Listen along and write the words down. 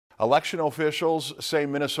Election officials say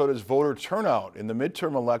Minnesota's voter turnout in the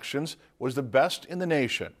midterm elections was the best in the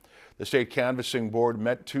nation. The state canvassing board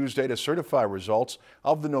met Tuesday to certify results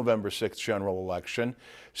of the November 6th general election.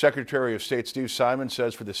 Secretary of State Steve Simon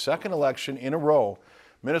says for the second election in a row,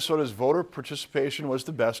 Minnesota's voter participation was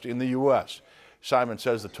the best in the U.S. Simon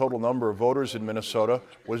says the total number of voters in Minnesota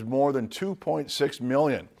was more than 2.6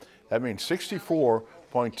 million. That means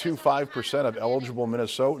 64.25% of eligible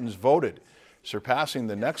Minnesotans voted, surpassing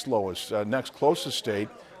the next closest state,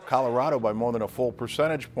 Colorado, by more than a full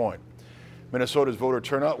percentage point. Minnesota's voter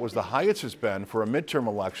turnout was the highest it's been for a midterm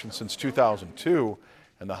election since 2002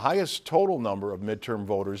 and the highest total number of midterm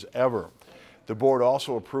voters ever. The board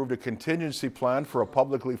also approved a contingency plan for a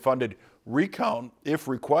publicly funded recount if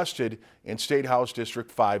requested in State House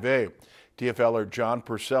District 5A. DFLer John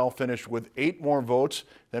Purcell finished with 8 more votes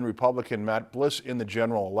than Republican Matt Bliss in the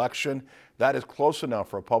general election. That is close enough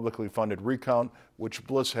for a publicly funded recount, which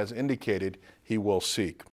Bliss has indicated he will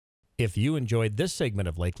seek. If you enjoyed this segment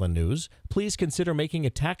of Lakeland News, please consider making a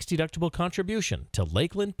tax-deductible contribution to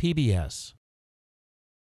Lakeland PBS.